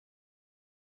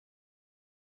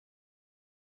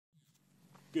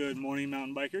Good morning,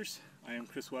 mountain bikers. I am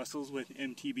Chris Wessels with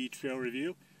MTB Trail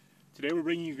Review. Today we're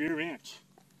bringing you Greer Ranch.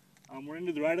 We're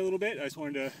into the ride a little bit. I just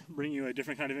wanted to bring you a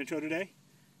different kind of intro today.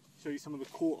 Show you some of the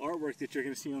cool artwork that you're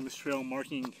going to see on this trail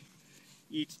marking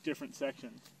each different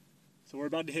section. So we're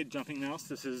about to hit jumping mouse.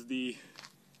 This is the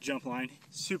jump line.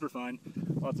 Super fun.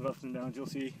 Lots of ups and downs you'll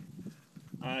see.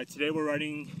 Today we're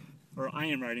riding, or I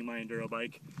am riding my enduro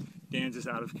bike. Dan's is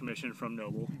out of commission from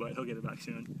Noble, but he'll get it back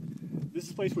soon. This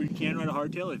is a place where you can ride a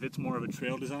hardtail if it's more of a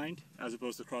trail designed as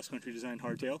opposed to cross-country designed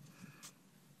hardtail.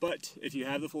 But if you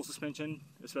have the full suspension,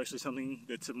 especially something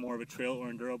that's more of a trail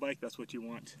or enduro bike, that's what you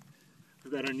want.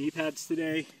 We've got our knee pads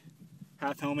today,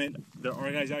 half helmet. There are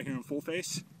guys out here in full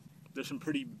face. There's some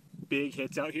pretty big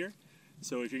hits out here.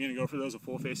 So if you're going to go for those, a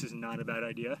full face is not a bad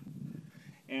idea.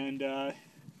 And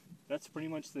that's pretty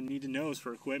much the need to knows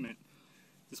for equipment.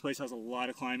 This place has a lot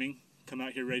of climbing. Come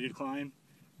out here ready to climb,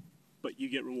 but you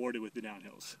get rewarded with the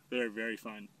downhills. They're very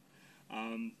fun.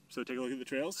 So take a look at the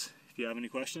trails. If you have any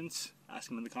questions, ask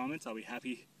them in the comments. I'll be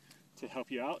happy to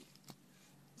help you out.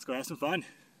 Let's go have some fun.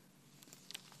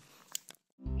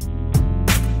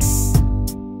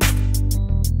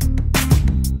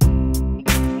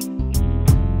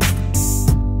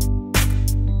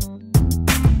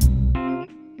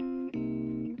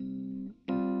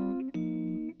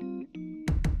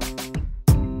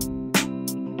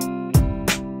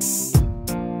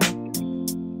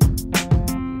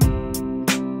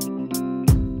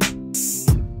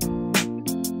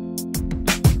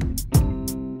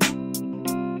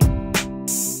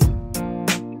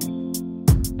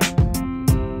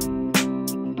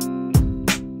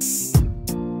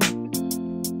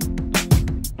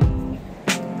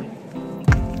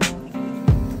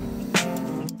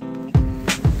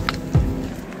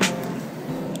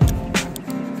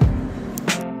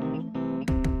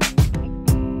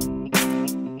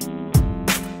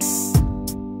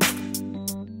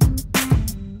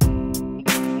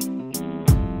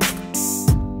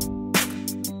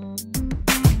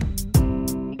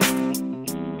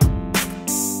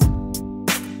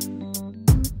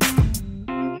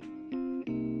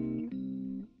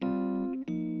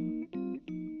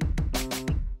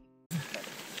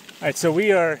 Alright, so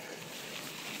we are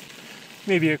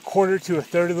maybe a quarter to a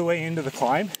third of the way into the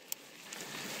climb.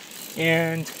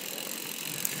 And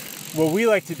what we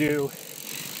like to do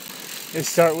is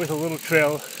start with a little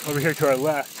trail over here to our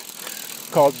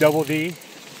left called Double D.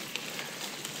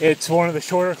 It's one of the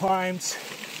shorter climbs,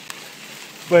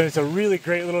 but it's a really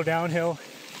great little downhill.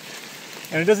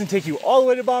 And it doesn't take you all the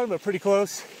way to the bottom, but pretty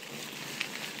close.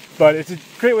 But it's a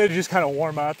great way to just kind of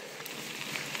warm up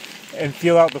and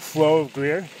feel out the flow of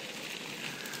Greer.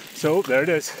 So there it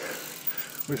is.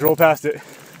 We just rolled past it.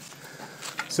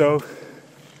 So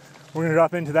we're gonna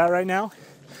drop into that right now,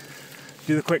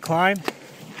 do the quick climb,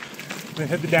 then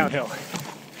hit the downhill.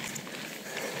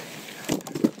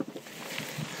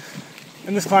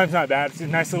 And this climb's not bad. It's a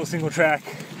nice little single track,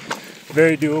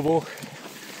 very doable.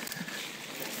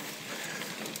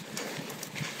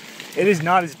 It is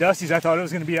not as dusty as I thought it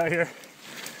was gonna be out here.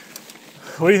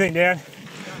 What do you think, Dan?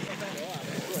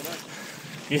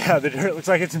 Yeah, the dirt looks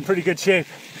like it's in pretty good shape.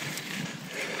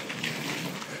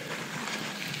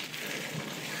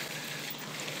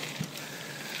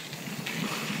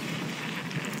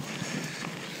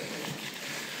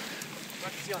 I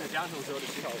can see on the downhill zone to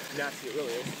see how nasty it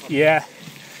really is. Yeah.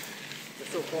 But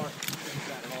so far, it's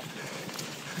not bad at all.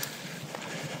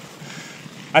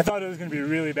 I thought it was going to be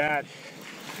really bad.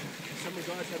 Some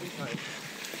regards every time.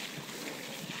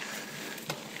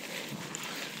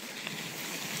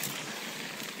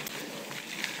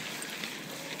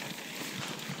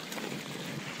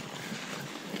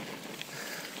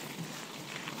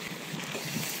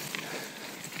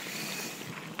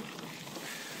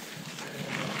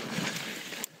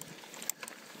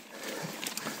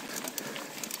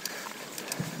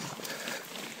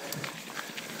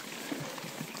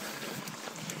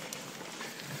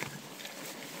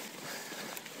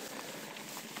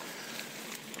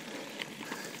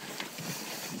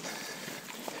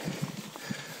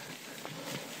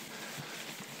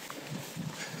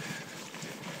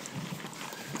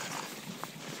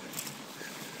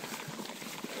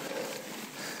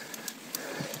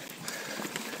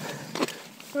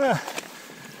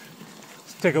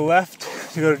 Let's take a left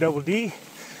to go to Double D.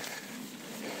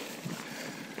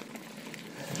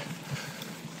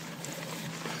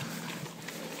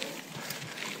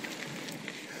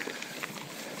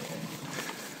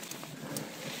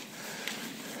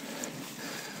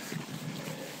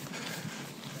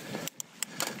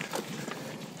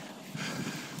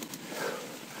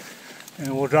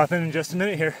 We'll drop in just a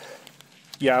minute here.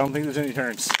 Yeah, I don't think there's any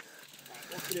turns.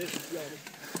 Once it is,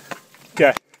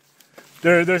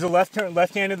 There's a left turn,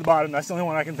 left hand at the bottom. That's the only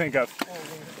one I can think of. Oh,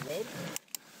 going up the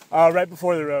road? Right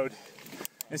before the road.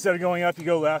 Instead of going up, you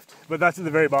go left, but that's at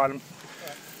the very bottom.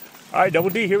 All right, double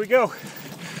D, here we go.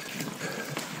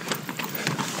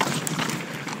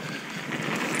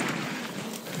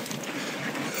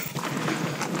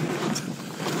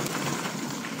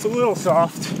 It's a little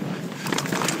soft.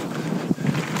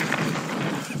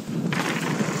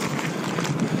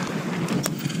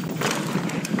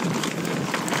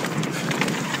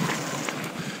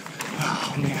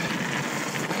 Oh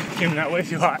man, came that way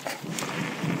too hot.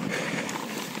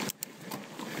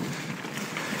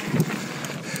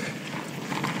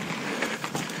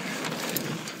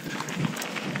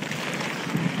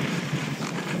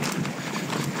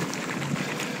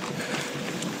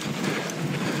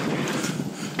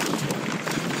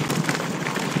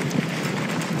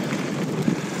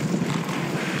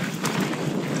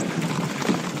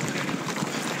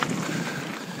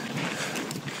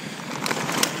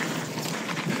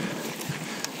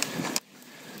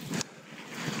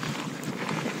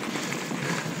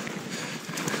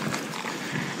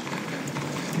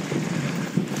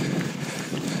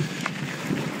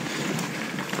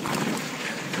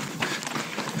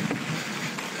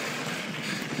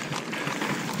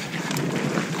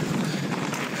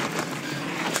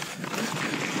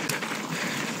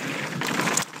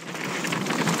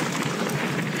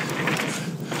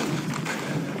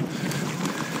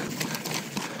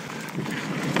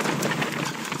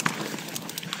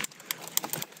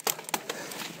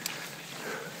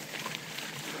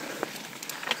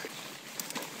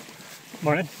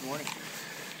 Morning. Morning.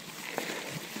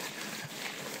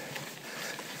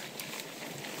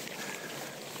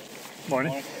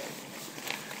 Morning. Morning.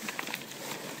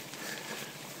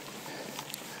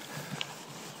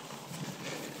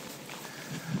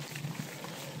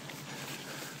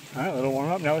 All right, a little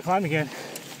warm up. Now we climb again.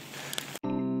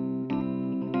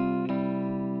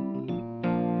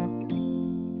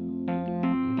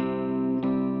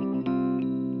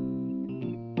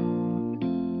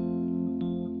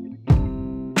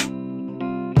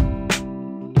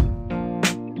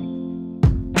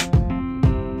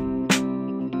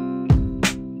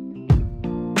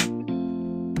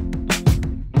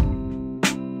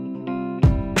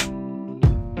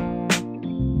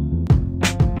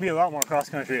 Be a lot more cross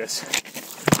country is.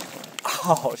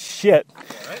 Oh shit. All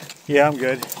right. Yeah, I'm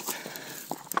good.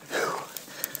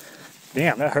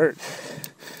 Damn, that hurt.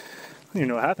 I don't even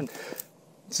know what happened.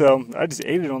 So I just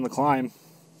ate it on the climb.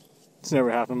 It's never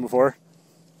happened before.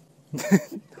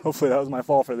 Hopefully that was my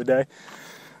fall for the day.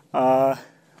 When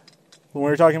we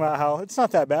were talking about how it's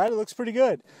not that bad, it looks pretty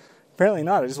good. Apparently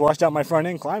not. I just washed out my front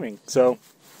end climbing. So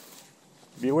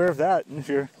be aware of that if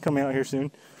you're coming out here soon.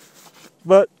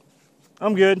 But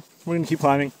I'm good. We're going to keep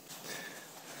climbing.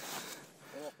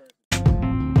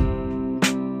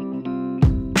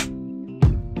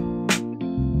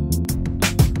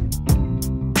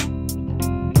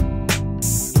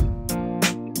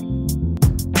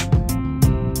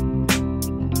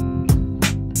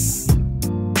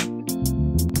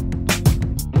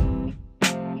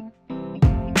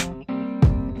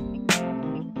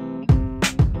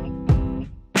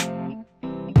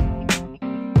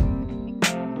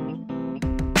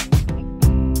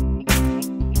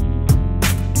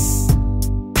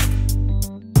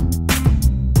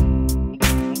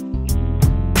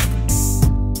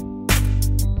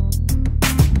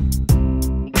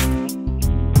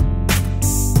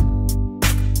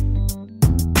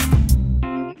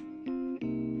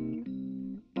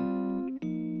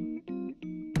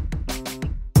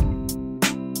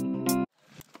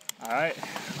 Alright,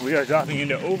 we are dropping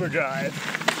into Overdrive.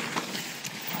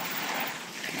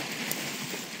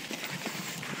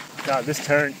 God, this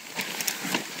turn.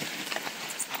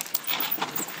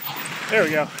 There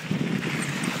we go.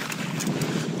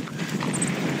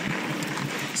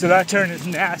 So that turn is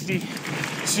nasty,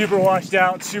 super washed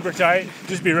out, super tight.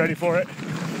 Just be ready for it.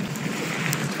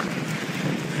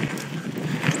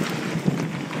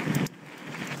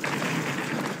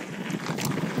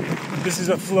 This is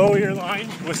a flowier line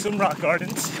with some rock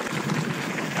gardens,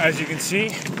 as you can see.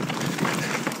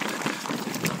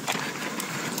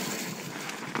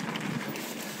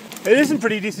 It is in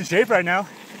pretty decent shape right now.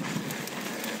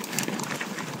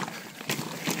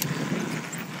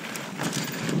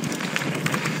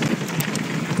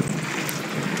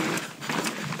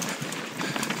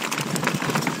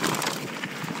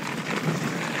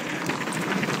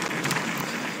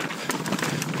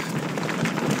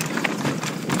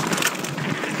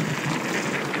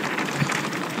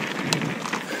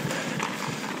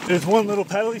 There's one little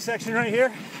pedally section right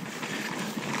here.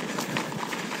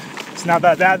 It's not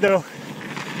that bad though.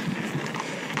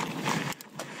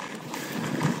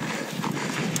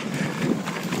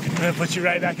 gonna put you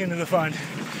right back into the fun.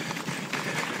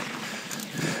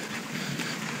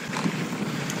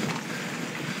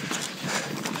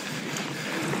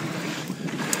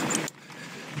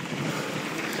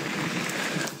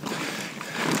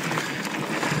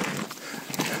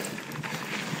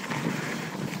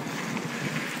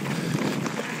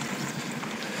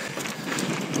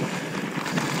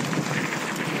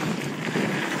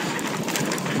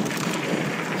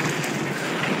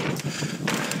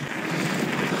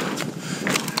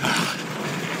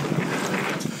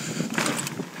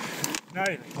 Not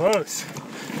even close.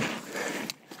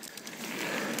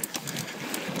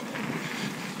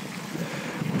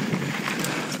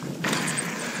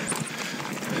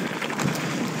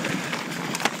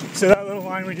 So that little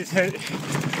line we just hit,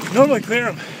 normally clear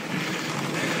them.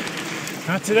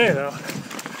 Not today though.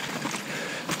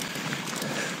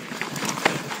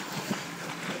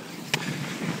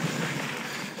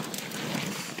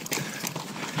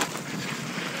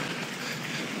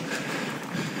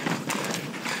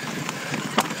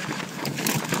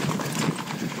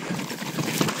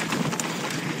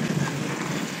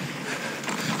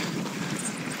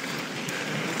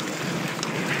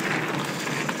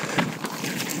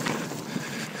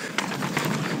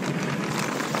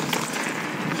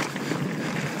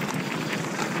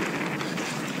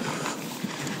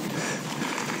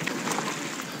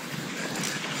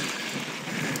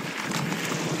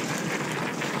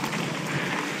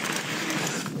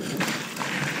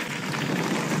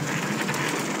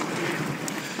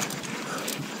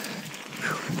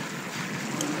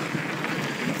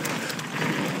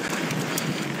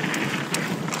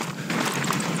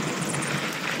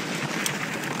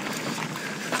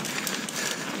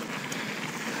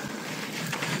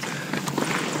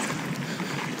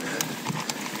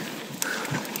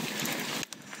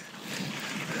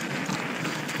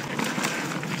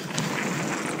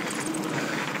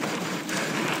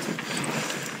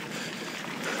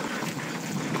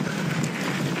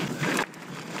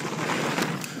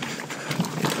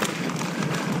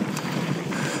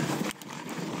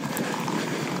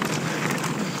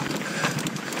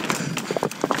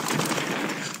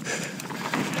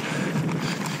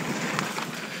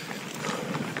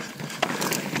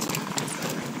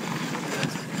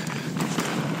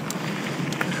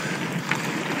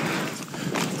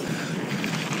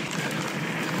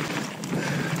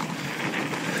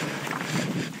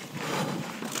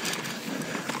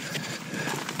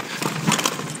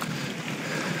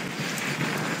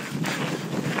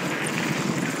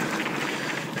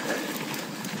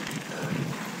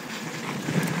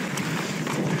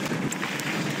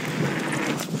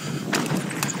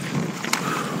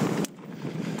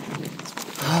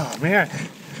 Oh man,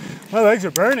 my legs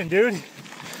are burning, dude.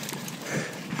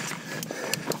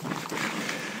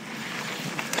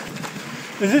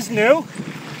 Is this new?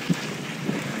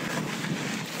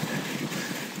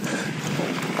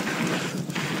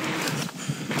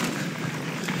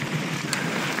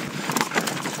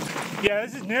 Yeah,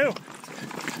 this is new.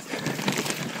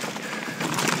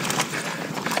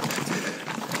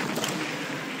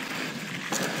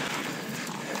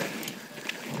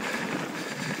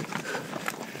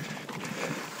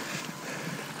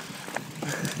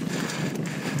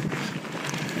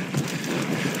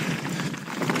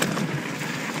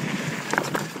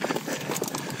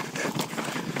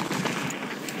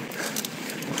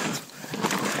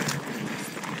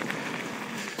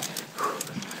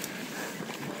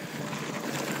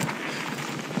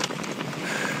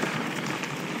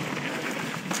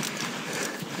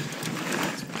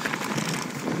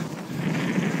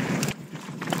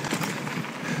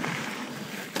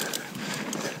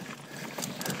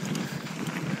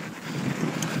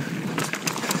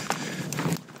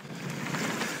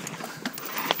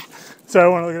 So I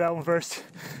want to look at that one first.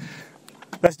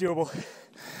 That's doable.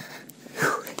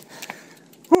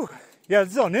 Whew. Yeah,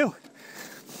 this is all new.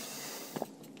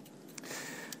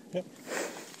 Yep.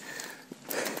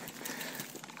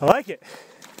 I like it.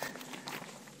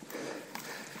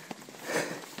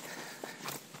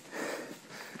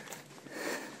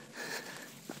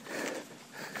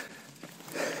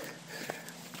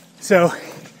 So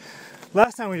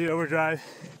last time we did Overdrive,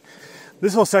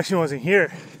 this whole section wasn't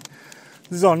here.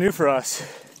 This is all new for us.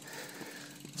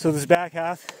 So this back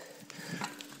half,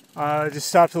 just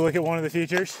stopped to look at one of the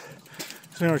features.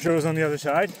 So we weren't sure it was on the other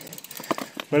side.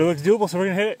 But it looks doable, so we're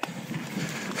gonna hit it.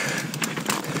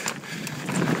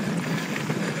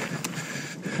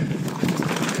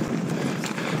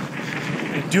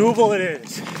 And doable it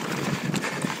is.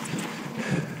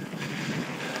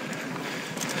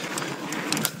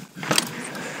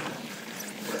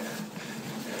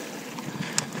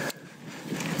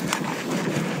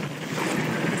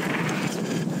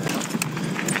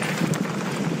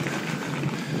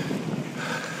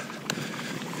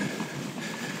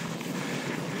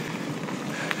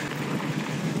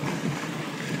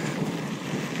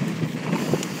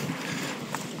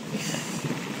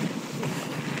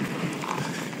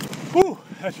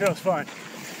 trail's fun.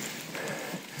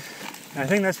 And I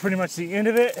think that's pretty much the end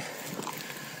of it.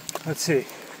 Let's see.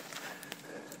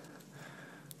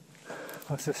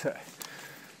 What's this say?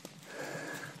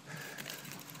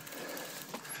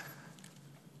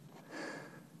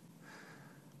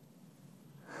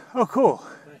 Oh, cool.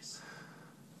 Nice.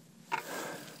 I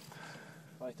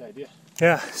like the idea.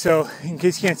 Yeah, so in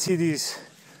case you can't see these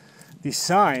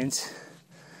signs, it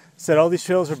said all these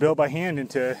trails are built by hand and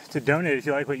to donate if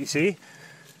you like what you see.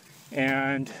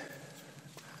 And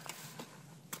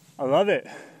I love it.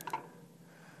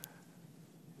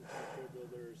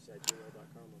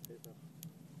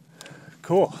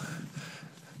 Cool.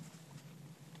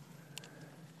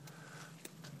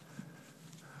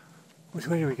 Which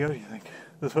way do we go, do you think?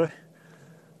 This way?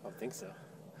 I don't think so.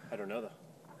 I don't know though.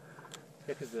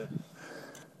 Yeah, because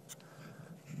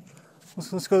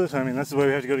Let's go this way. I mean, that's the way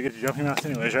we have to go to get to Jumping Mouse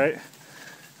anyways, right?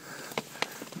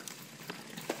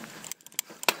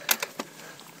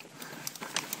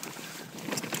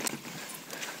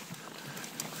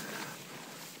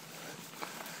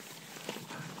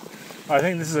 I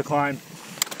think this is a climb.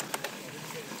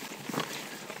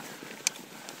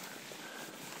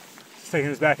 It's taking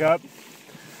us back up.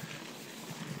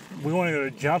 We want to go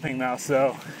to Jumping Mouse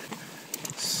though.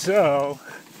 So,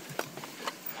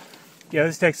 yeah,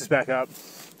 this takes us back up.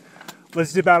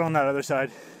 Let's dip out on that other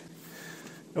side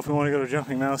if we want to go to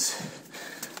Jumping Mouse.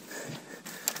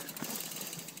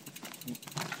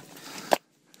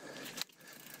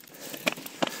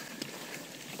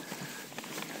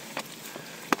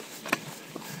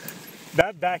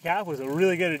 That back half was a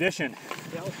really good addition.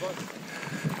 yeah, it was fun.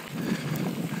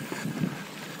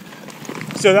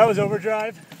 So that was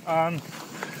Overdrive.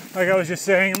 Like I was just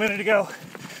saying a minute ago,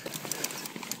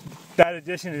 that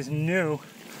addition is new.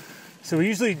 So we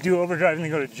usually do Overdrive and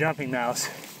then go to Jumping Mouse.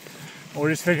 We're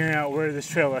just figuring out where this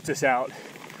trail lets us out.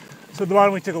 So at the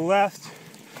bottom we took a left,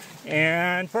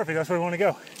 and perfect, that's where we want to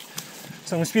go.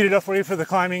 So I'm going to speed it up for you for the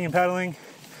climbing and pedaling.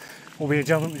 We'll be at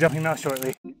Jumping Mouse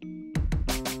shortly.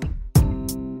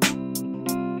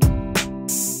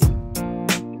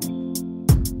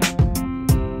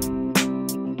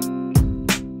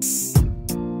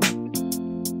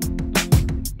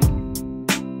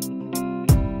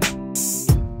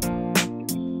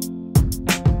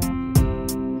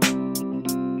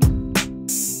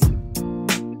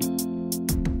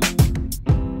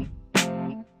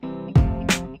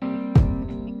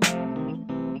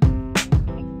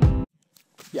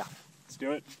 Yeah. Let's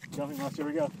do it. Jumping Mouse, here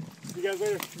we go. See you guys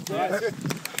later. Yeah.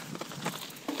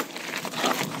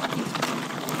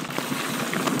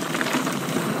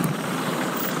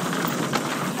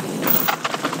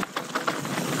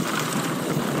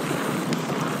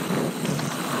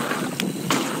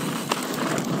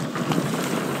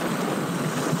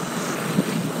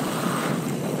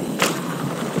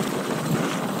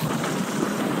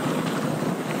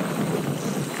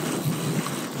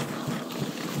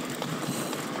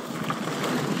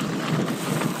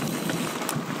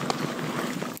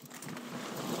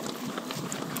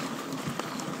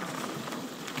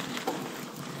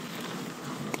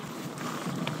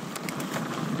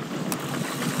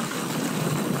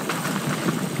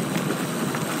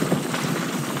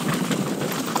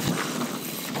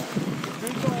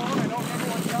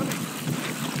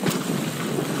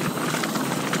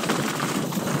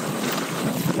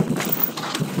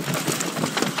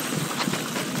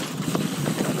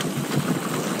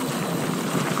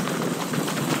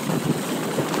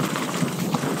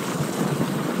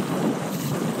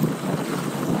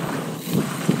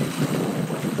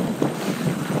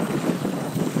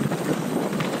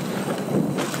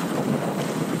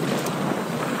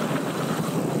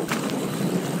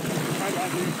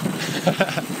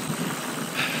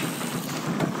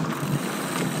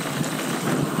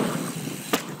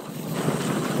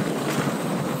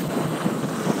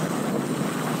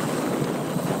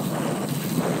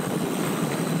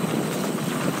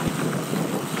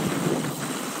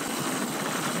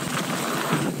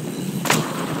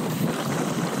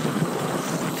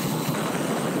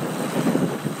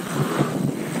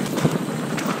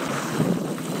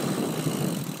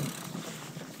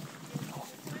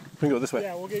 We can go this way.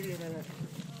 Yeah, we'll give you a minute.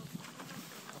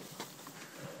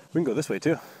 We can go this way too.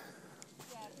 Yeah,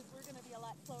 because we're going to be a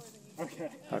lot slower than you.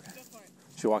 Okay. Okay.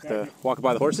 Should we walk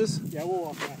by the horses? Yeah, we'll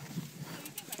walk that.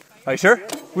 Are you sure?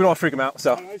 We don't want to freak them out.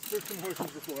 So. I've freaked some horses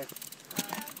before.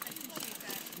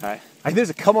 All right. I think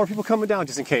there's a couple more people coming down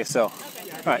just in case. So.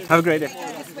 Okay. All right. Have a great day.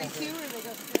 This way too, or they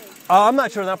go straight? I'm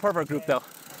not sure. Not part of our group though.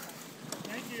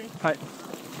 Thank you. All right.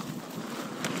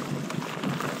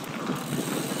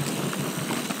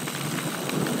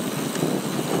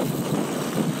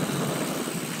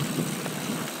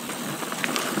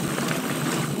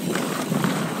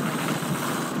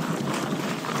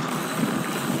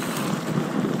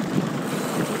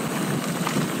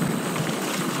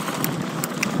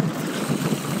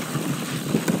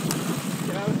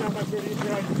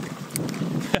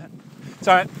 It's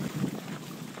all right.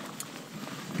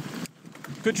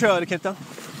 Good trail etiquette, though.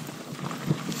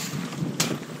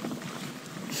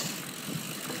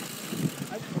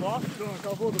 I lost it on a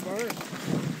couple of the burns.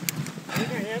 I think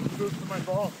my hands moved from my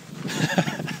fall.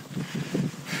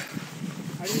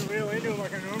 I didn't reel into them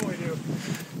like I normally do.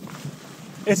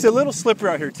 It's a little slippery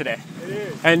out here today. It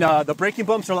is. And the braking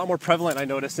bumps are a lot more prevalent, I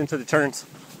noticed, into the turns.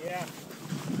 Yeah.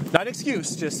 Not an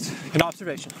excuse, just an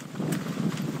observation.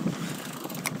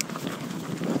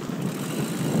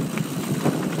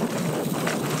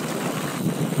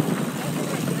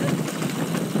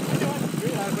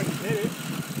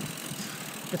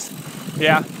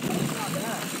 Yeah.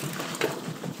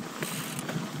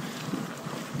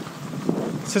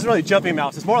 This isn't really jumping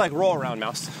mouse. It's more like roll around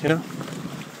mouse, you know?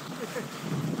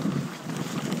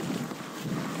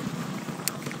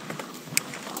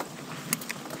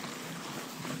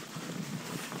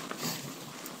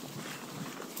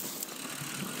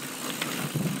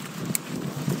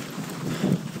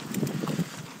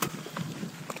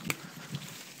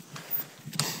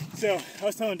 So, I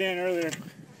was telling Dan earlier,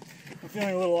 I'm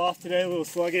feeling a little off today, a little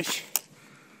sluggish.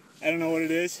 I don't know what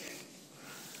it is.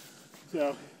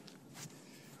 So,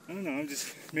 I don't know, I'm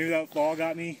just, maybe that fall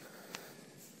got me.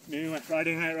 Maybe my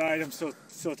Friday night ride, I'm so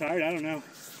tired, I don't know.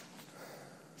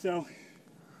 So, I'm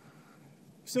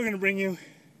still going to bring you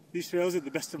these trails at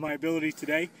the best of my ability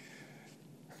today.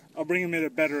 I'll bring them at a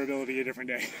better ability a different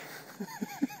day.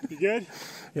 You good?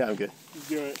 Yeah, I'm good. Let's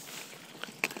do it.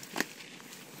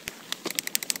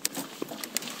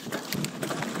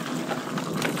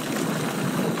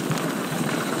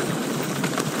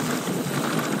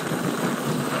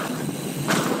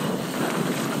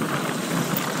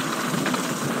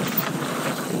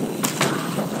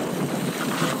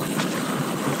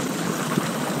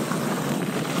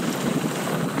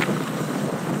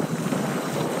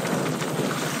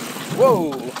 Whoa!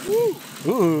 Woo!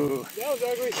 Ooh! That was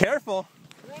ugly. Careful!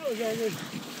 That was ugly.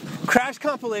 Crash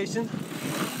compilation.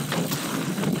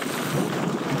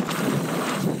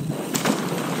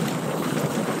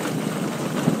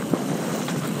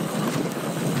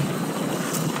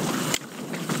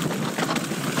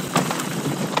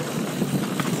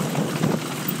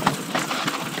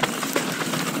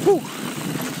 Woo!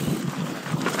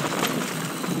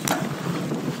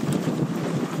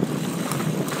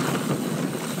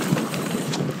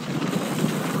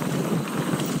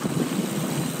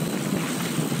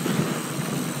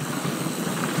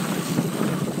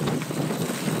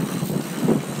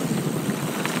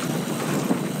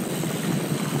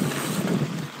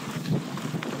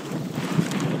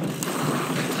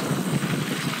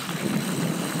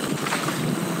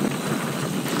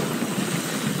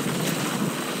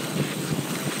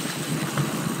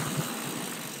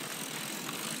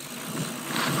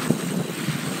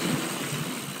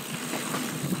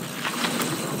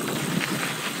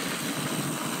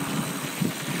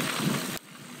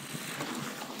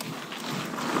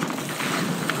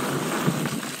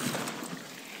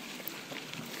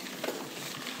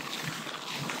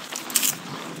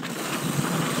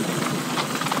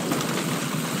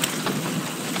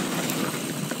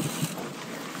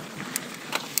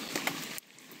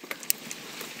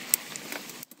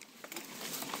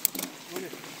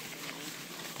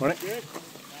 Morning. Good? I'm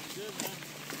good, man.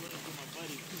 I'm looking for my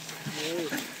buddy.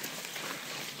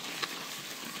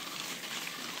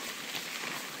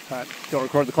 Alright, don't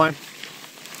record the climb.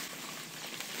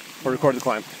 Or record the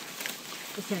climb.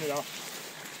 Let's turn it off.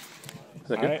 Is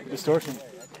that good? Alright, distortion.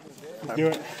 Let's do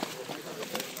it.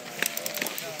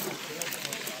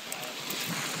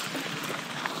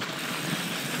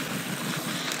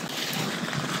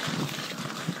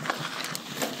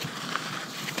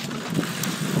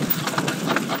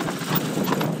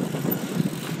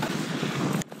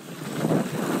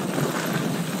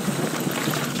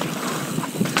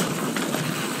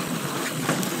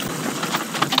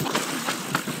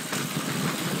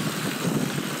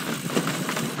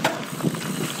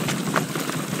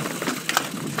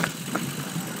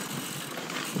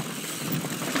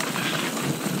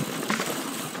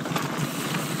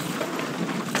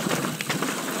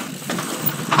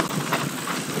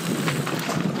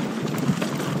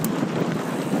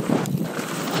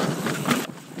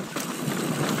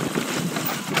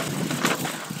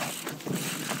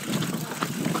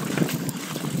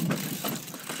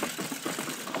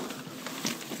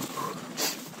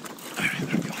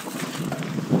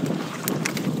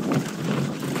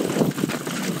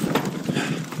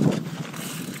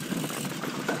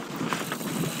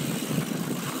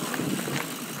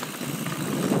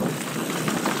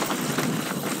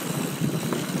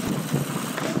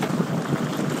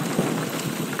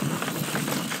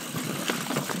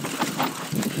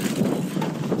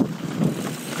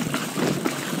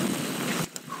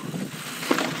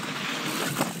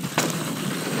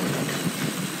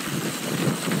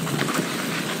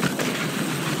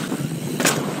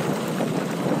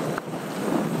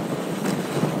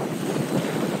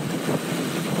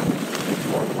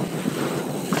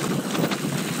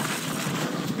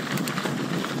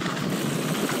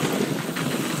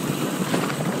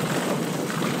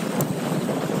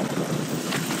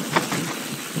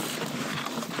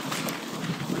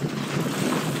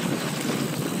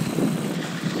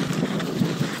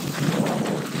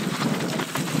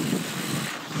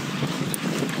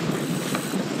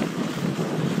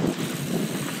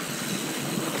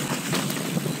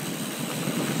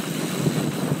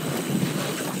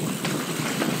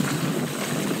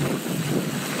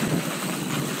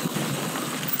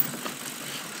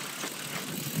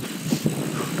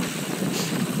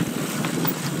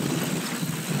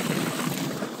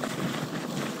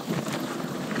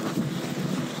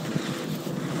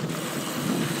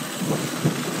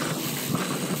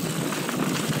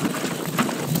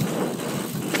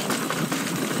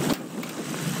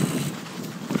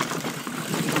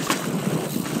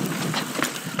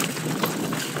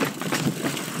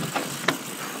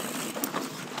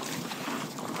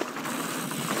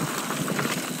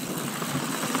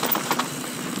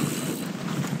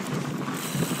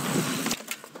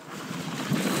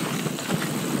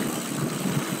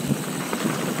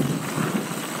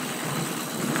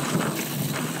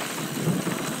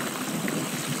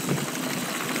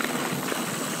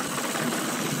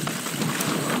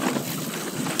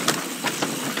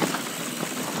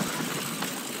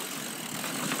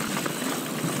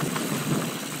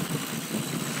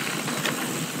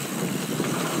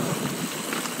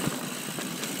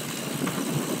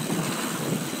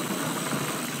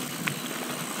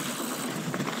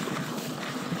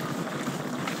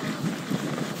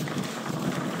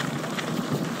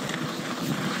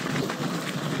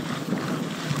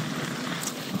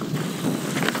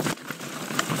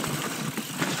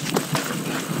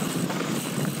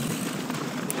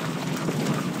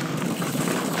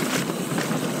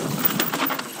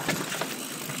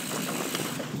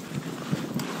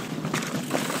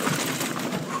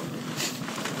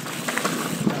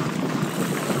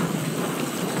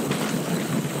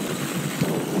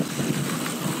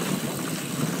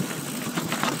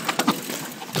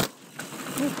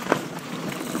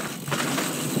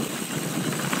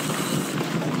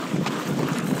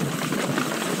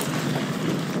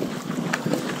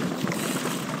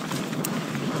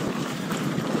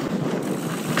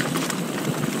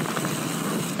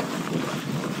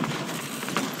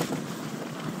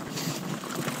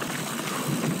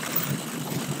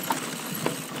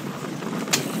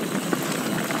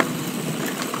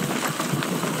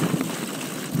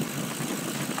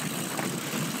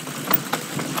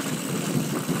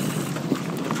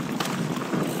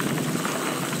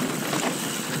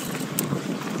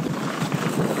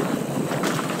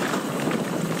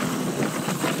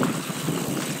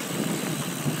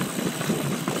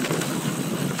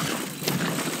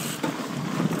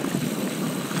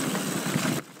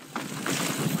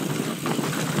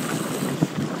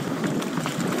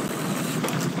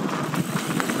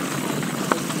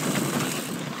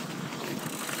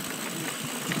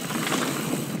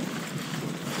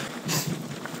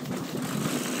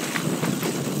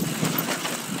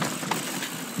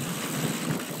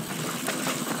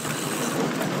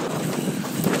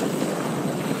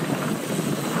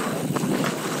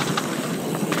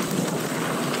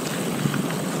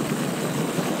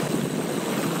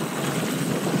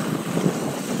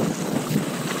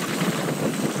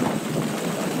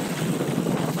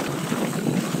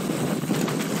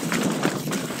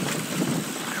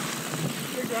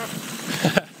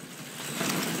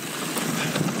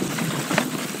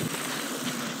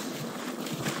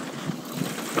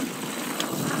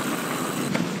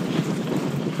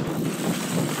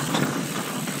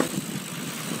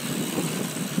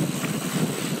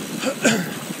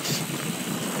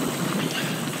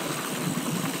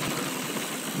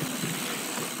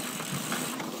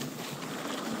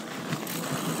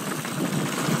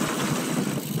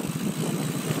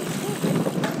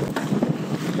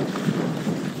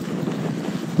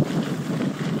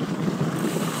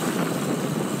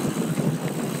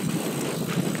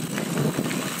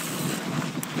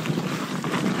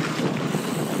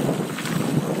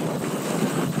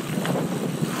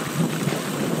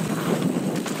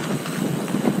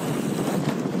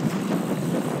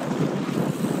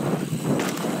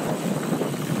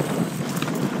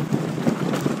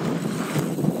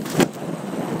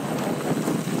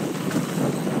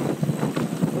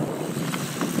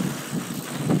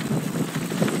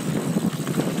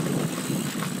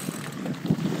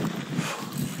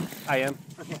 I am.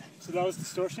 Okay, so that was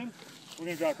Distortion. We're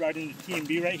going to drop right into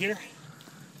TMB right here.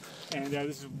 And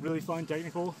this is really fun,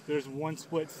 technical. There's one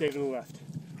split, stay to the left.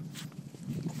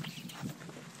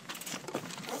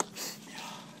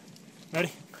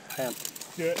 Ready? I am.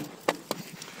 Do it.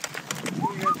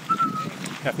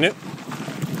 Half newt.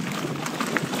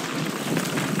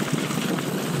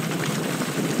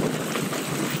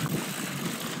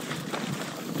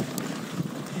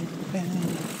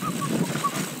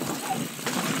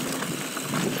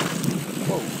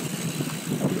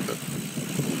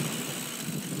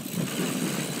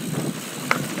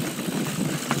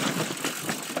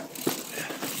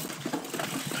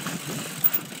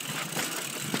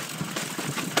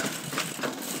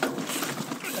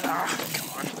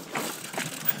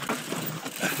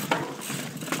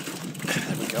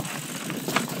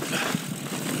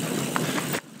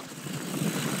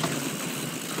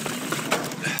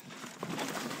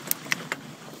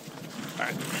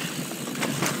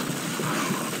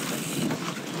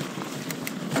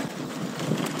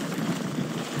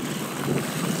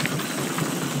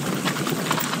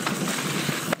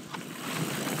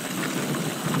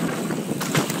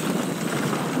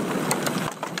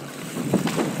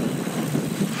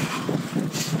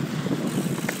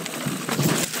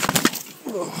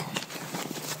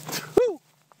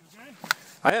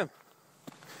 I am.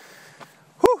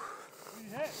 Whew.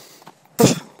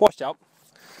 Washed out.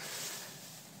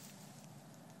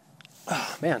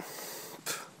 Oh, man.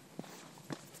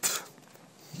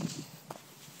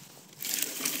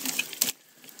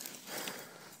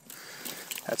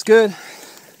 That's good.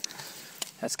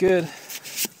 That's good.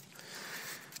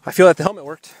 I feel like the helmet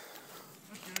worked.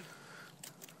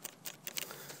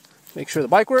 Make sure the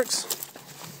bike works.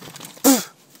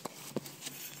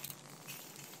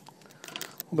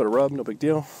 A little bit of rub, no big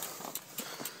deal.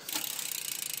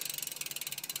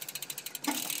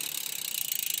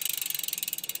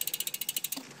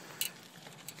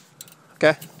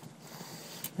 Okay.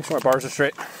 Make sure my bars are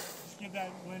straight. Just give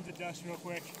that lens a dust real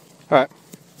quick. All right.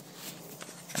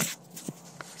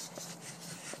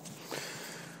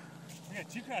 We got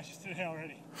 2 crashes today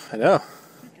already. I know. 2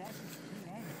 crashes.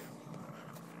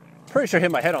 Pretty sure I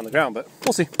hit my head on the ground, but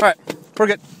we'll see. All right. We're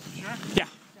good. Sure? Yeah.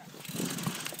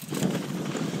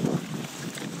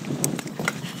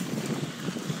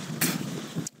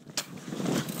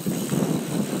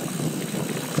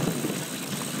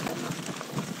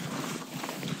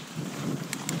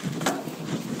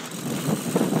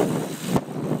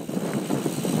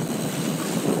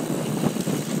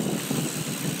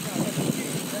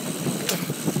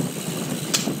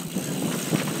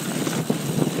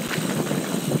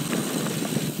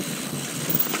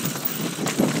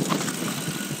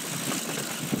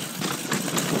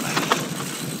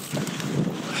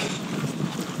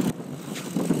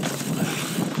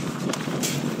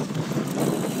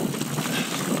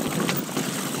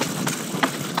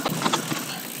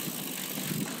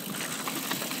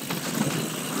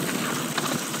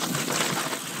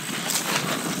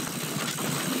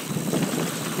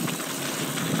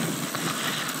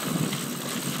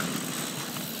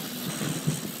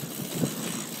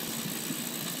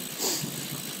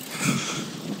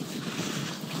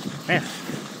 Man.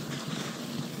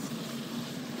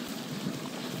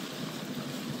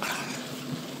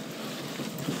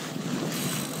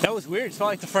 That was weird. It felt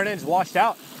like the front end's washed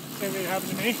out. Same thing happened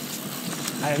to me.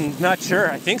 I'm not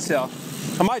sure. I think so.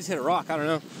 I might just hit a rock. I don't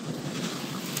know.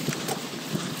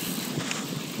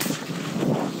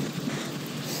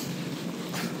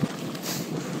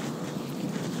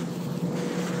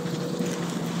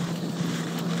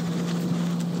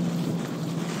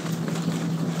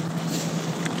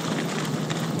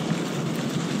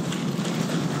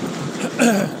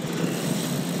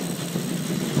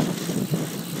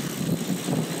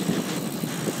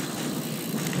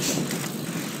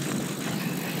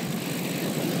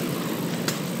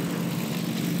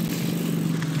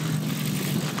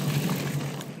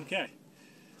 Okay,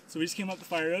 so we just came up the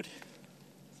fire road,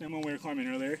 same one we were climbing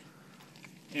earlier,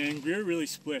 and Greer really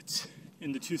splits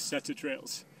into 2 sets of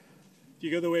trails. If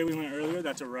you go the way we went earlier,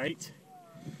 that's a right.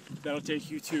 That'll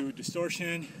take you to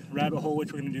Distortion, Rabbit Hole,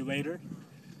 which we're going to do later,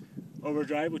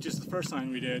 Overdrive, which is the first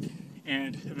line we did,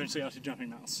 and eventually out to Jumping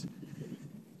Mouse.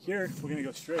 Here, we're going to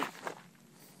go straight.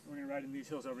 We're going to ride in these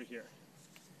hills over here.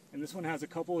 And this one has a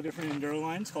couple of different enduro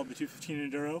lines called the 215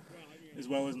 Enduro, as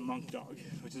well as Monk Dog,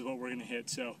 which is what we're going to hit.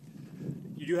 So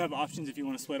you do have options if you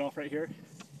want to split off right here.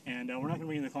 And we're not going to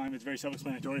bring in the climb. It's very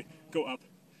self-explanatory. Go up.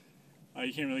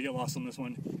 You can't really get lost on this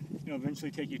one. It'll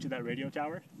eventually take you to that radio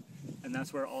tower, and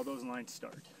that's where all those lines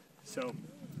start. So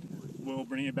we'll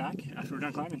bring it back after we're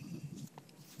done climbing.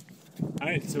 All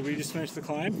right, so we just finished the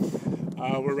climb.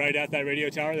 We're right at that radio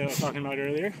tower that I was talking about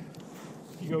earlier.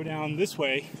 If you go down this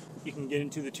way, you can get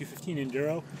into the 215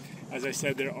 Enduro. As I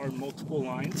said, there are multiple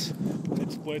lines.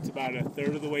 It splits about a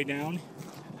third of the way down.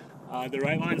 The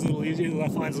right line's a little easier, the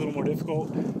left line's a little more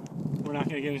difficult. We're not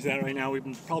going to get into that right now. We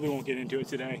probably won't get into it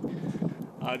today.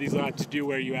 These laps do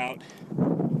wear you out.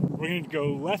 We're going to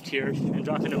go left here and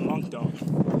drop into Monk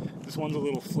Dome. This one's a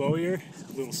little flowier,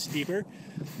 a little steeper,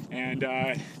 and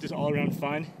just all around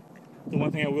fun. The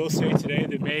one thing I will say today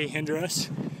that may hinder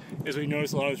us is we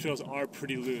notice a lot of the trails are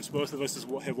pretty loose. Both of us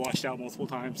have washed out multiple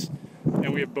times,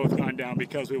 and we have both gone down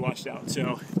because we washed out.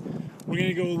 So we're going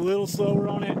to go a little slower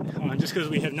on it, just because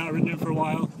we have not ridden it for a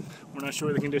while. We're not sure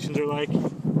what the conditions are like,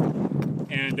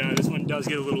 and this one does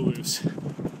get a little loose.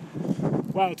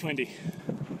 Wow, it's windy.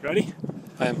 Ready?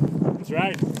 I am. Let's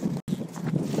ride.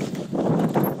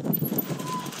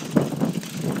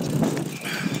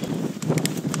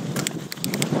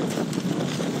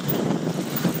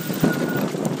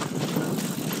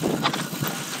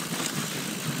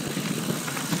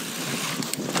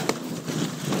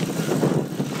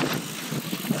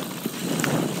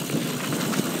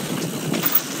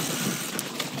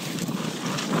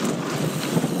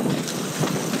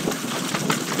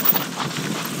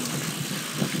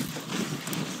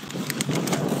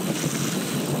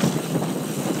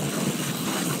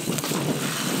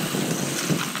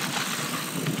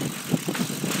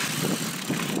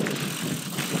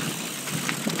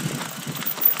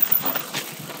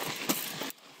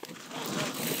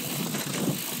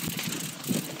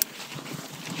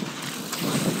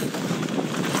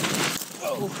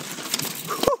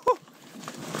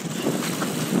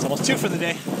 It's almost 2 for the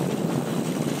day.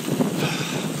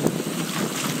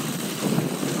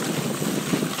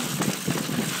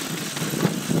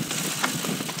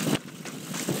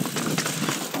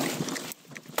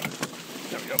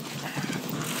 There we go.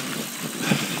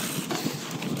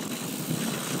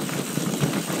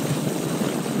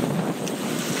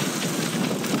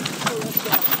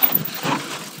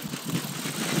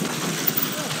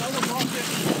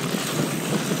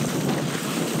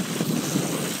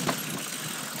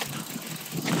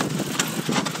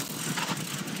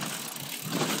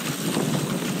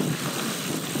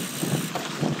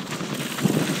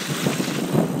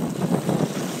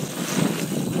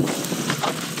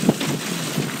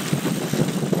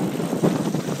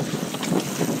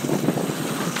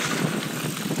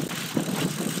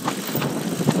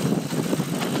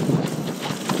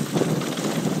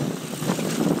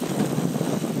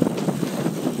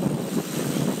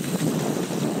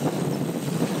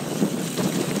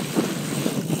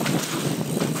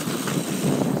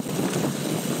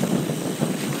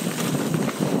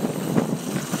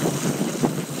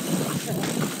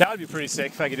 That would be pretty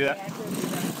sick if I could do that.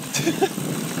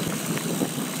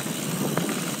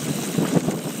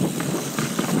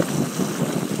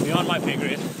 Beyond my pay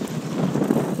grade.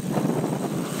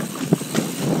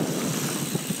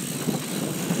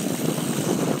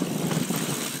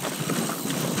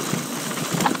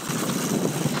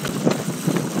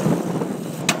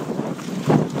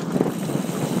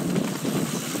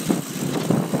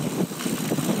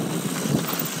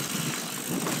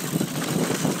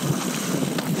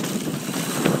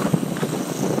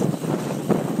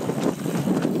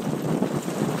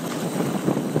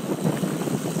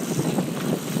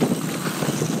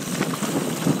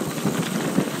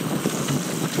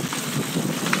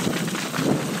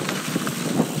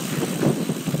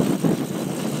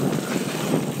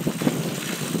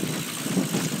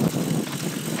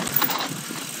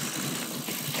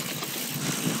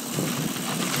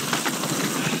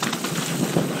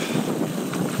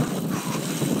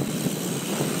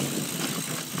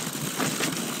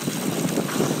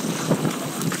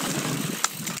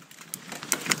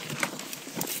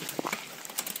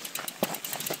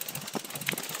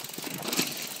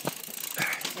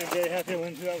 I'm very happy I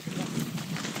went through that with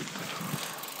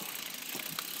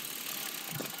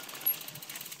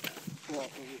the walk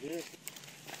over here.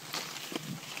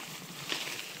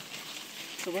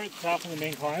 So we're at the top of the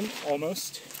main climb,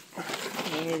 almost.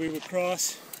 Normally we would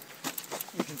cross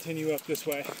and continue up this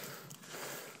way.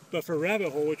 But for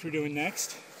Rabbit Hole, which we're doing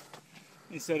next,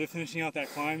 instead of finishing out that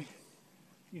climb,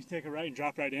 you can take a right and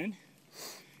drop right in.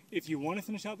 If you want to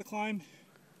finish out the climb,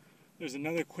 there's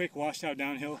another quick washed out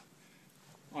downhill.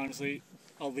 Honestly,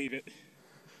 I'll leave it.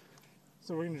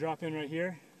 So we're going to drop in right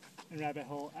here, and Rabbit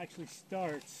Hole actually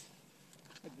starts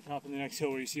at the top of the next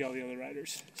hill where you see all the other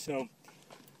riders. So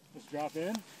let's drop in,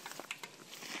 and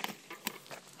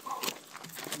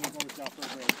then go to South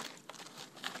Road Road.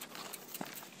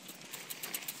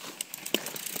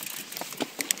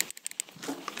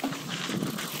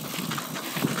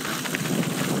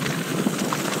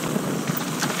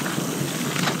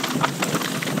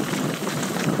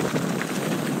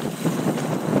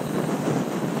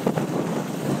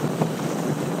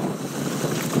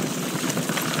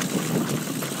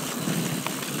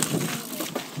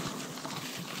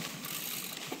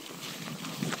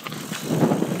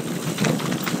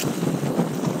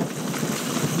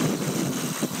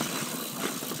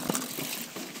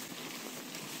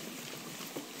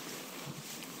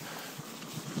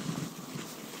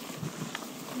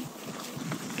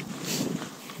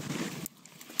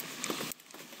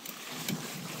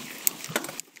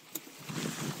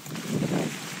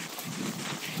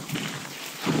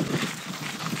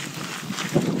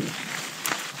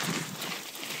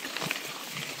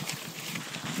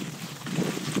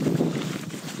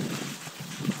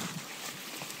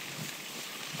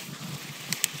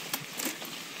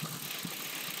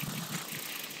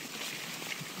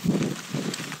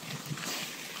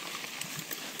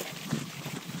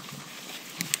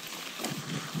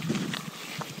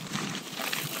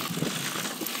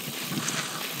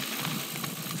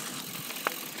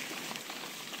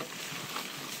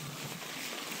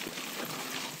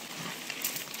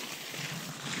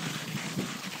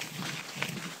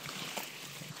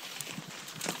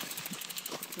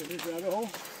 Here's the rabbit hole.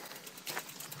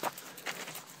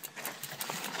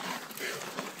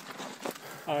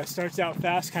 It starts out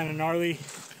fast, kind of gnarly,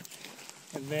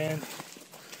 and then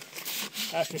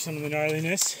after some of the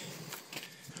gnarliness,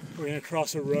 we're going to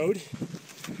cross a road,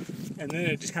 and then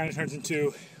it just kind of turns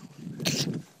into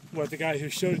what the guy who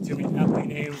showed it to me aptly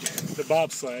named the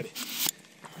bobsled,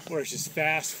 where it's just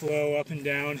fast flow up and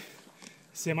down,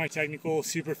 semi-technical,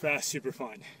 super fast, super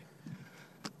fun.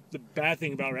 The bad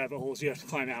thing about rabbit holes is you have to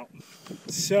climb out.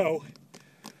 So,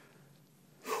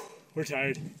 we're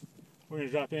tired. We're going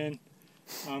to drop in.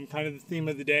 Kind of the theme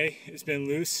of the day, it's been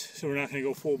loose, so we're not going to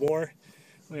go full bore.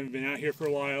 We haven't been out here for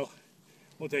a while.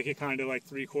 We'll take it kind of like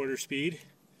 3/4 speed,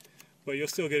 but you'll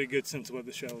still get a good sense of what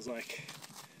the shell is like.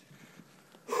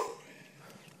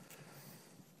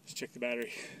 Let's check the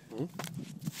battery.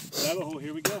 Rabbit hole,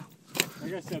 here we go.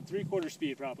 Like I said, 3/4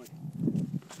 speed probably.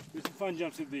 There's some fun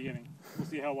jumps at the beginning. We'll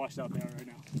see how washed out they are right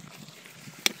now.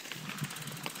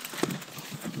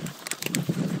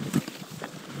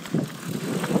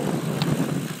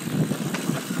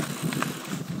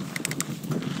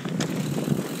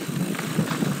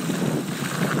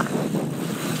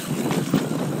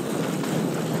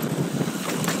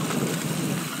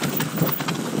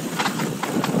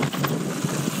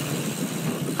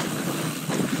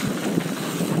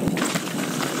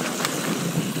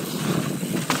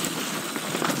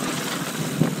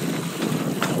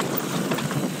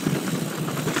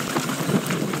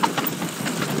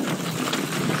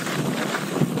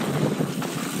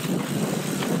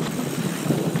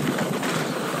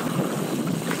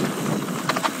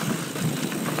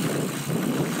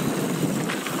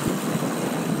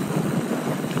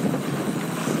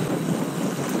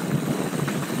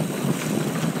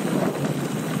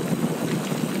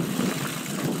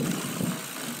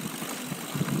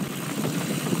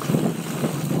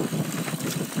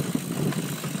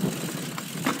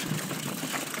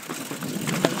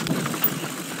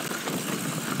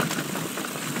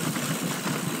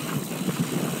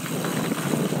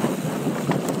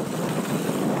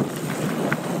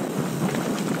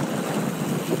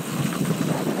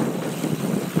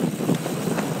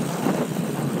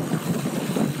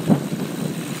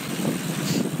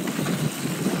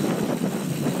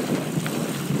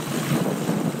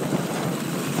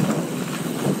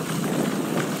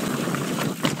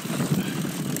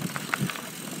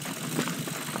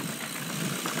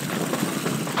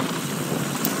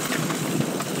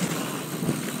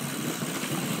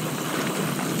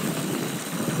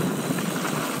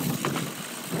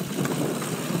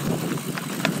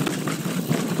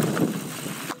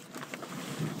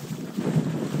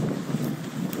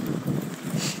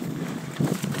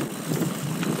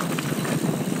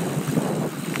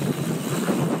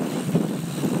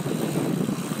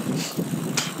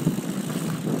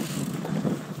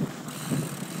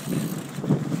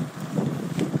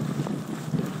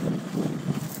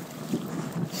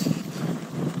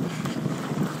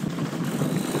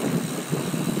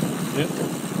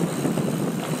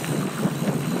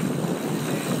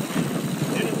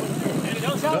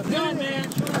 Done, man.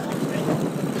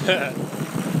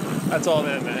 That's all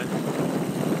that, man.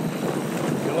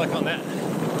 Good luck on that.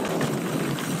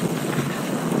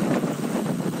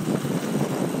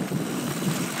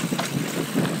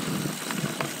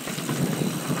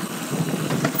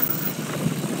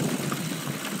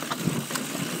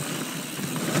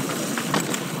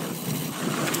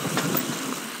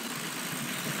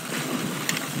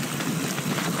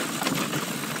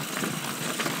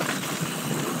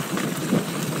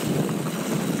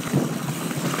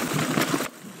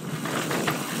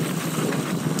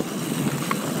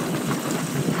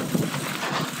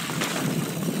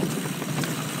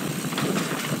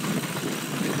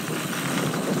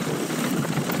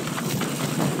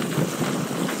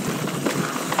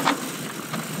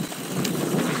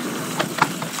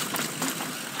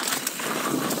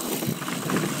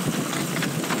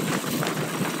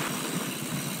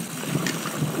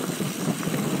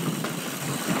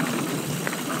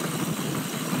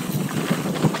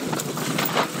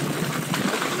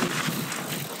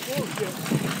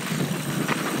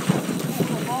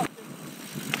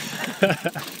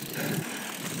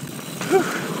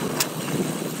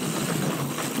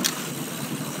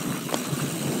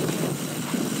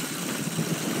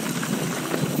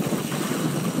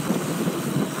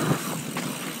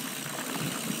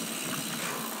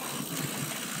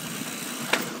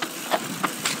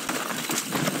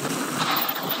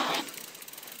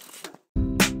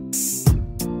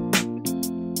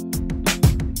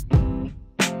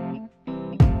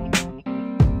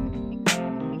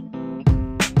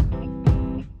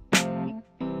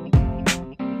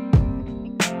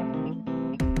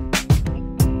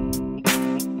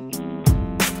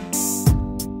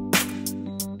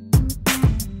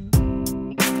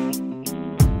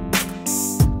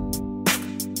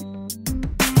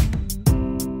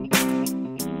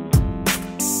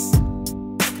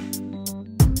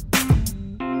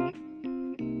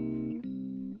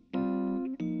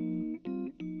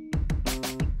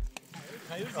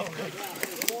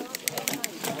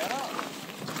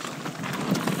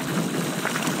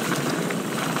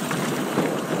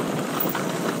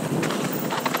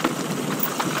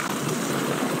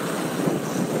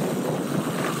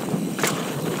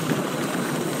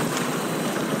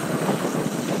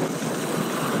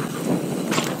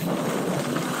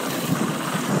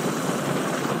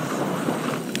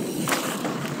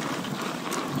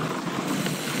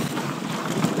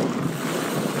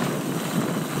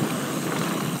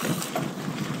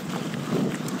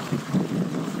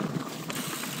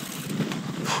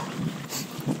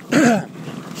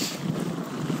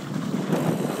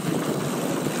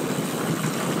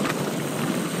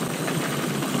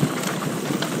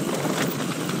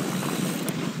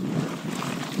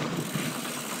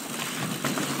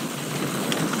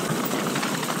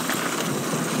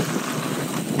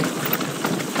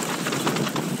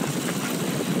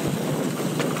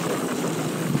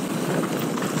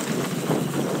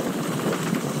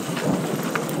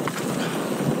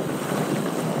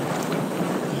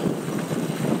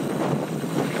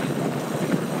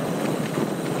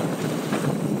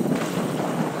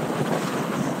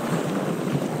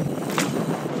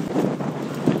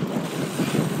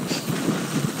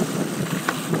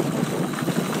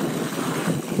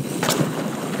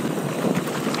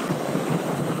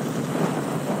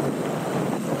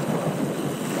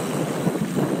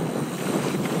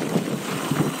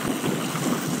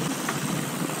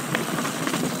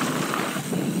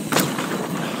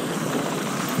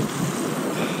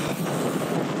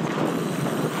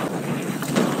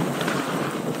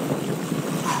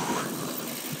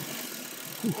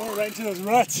 Going right into those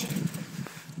ruts.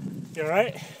 You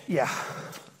alright? Yeah.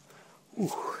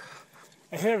 Ooh.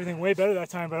 I hit everything way better that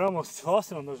time, but I almost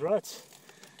lost it on those ruts.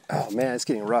 Oh man, it's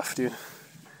getting rough, dude.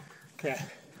 Okay.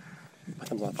 My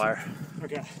thumb's on fire.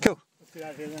 Okay. Cool. Let's get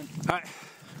out of here then. Alright.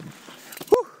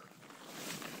 Whew.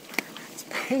 It's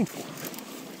painful.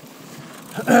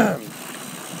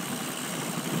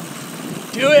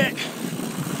 Do it!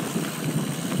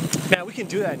 Man, we can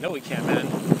do that. No, we can't, man.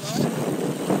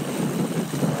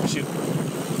 Shoot.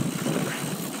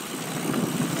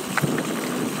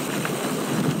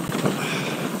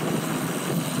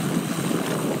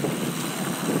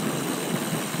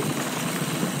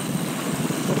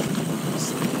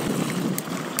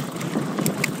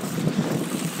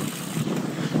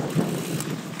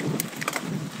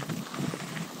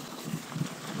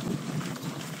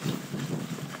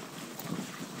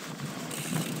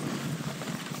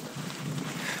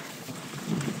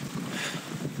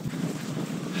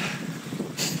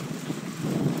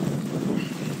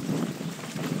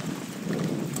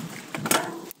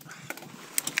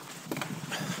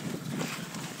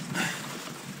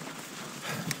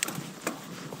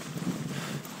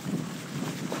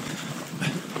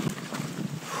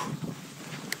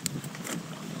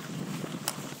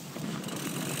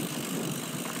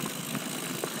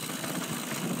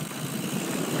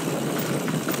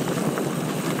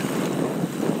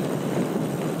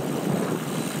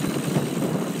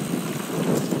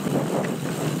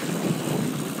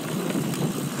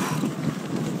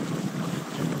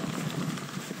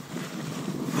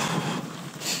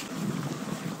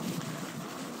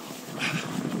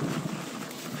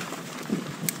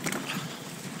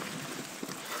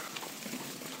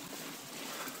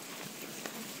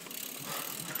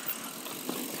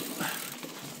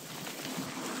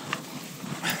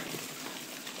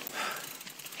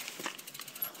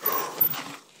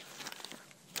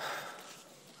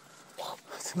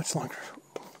 Too much longer.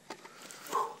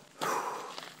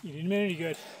 You need a minute, you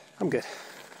good? I'm good.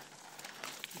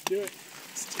 Let's do it.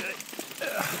 Let's do it.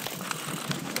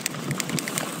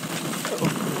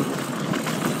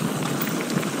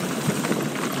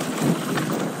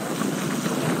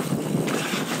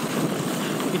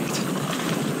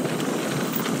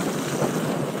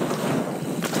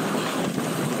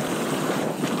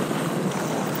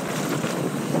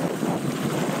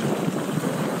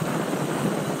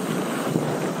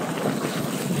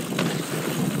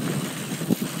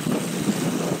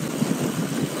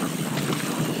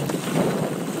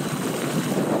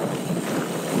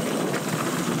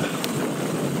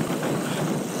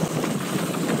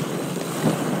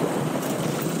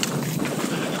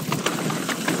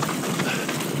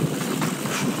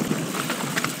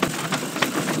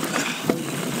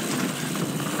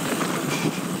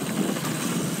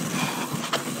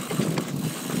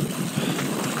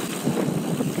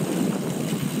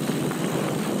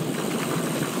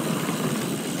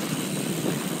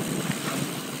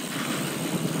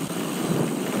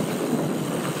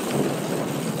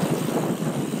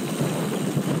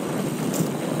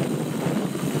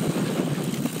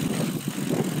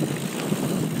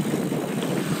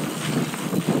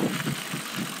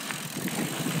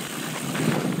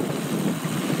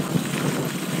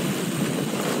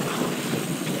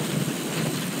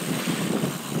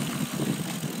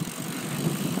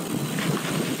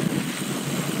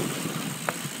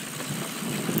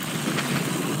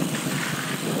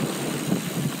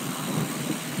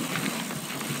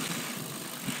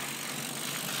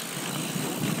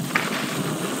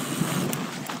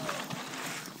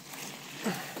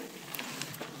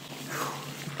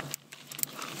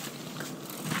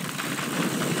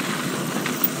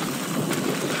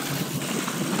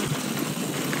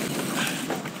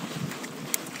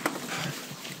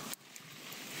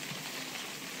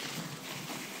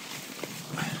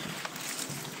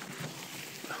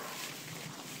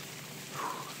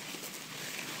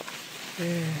 Go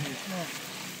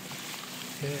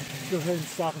ahead and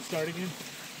stop and start again.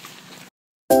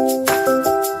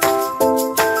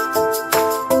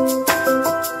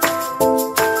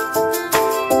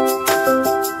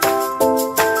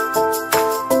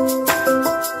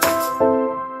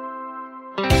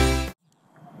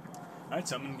 Alright,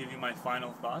 so I'm going to give you my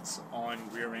final thoughts on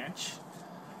Greer Ranch.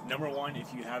 Number one,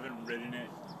 if you haven't ridden it,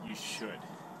 you should.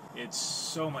 It's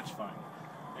so much fun.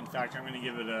 In fact, I'm going to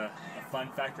give it a fun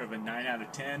factor of a 9 out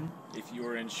of 10 if you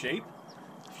are in shape.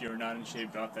 If you're not in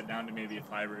shape, drop that down to maybe a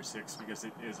 5 or a 6 because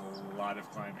it is a lot of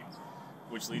climbing.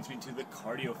 Which leads me to the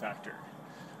cardio factor.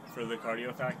 For the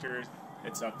cardio factor,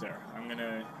 it's up there. I'm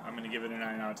gonna give it a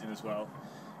 9 out of 10 as well.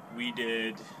 We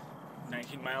did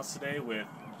 19 miles today with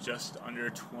just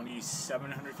under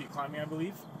 2,700 feet climbing, I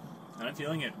believe. And I'm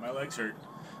feeling it. My legs hurt.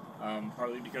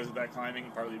 Partly because of that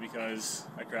climbing, partly because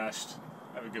I crashed.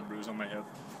 I have a good bruise on my hip.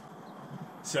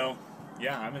 So,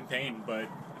 yeah, I'm in pain, but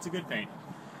it's a good pain.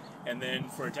 And then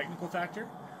for a technical factor,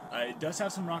 it does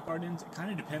have some rock gardens. It kind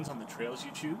of depends on the trails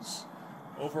you choose.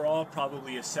 Overall,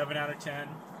 probably a 7 out of 10.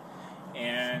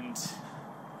 And,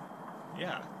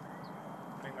 yeah,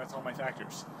 I think that's all my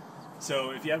factors.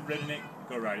 So if you haven't ridden it,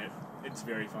 go ride it. It's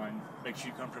very fun. Make sure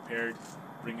you come prepared,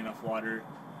 bring enough water.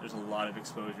 There's a lot of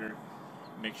exposure.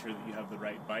 Make sure that you have the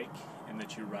right bike and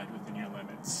that you ride within your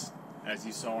limits. As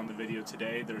you saw in the video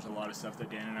today, there's a lot of stuff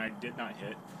that Dan and I did not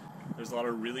hit. There's a lot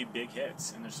of really big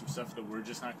hits, and there's some stuff that we're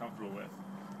just not comfortable with.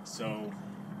 So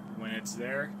when it's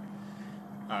there,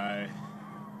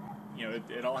 you know,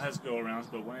 it all has go-arounds,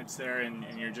 but when it's there and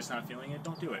you're just not feeling it,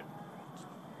 don't do it.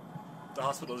 The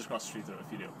hospital is across the street though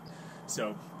if you do.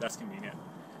 So that's convenient.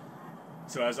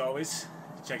 So as always,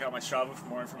 check out my Strava for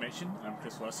more information. I'm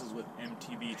Chris Wessels with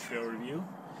MTB Trail Review.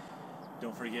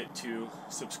 Don't forget to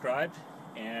subscribe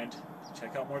and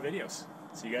check out more videos.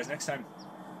 See you guys next time.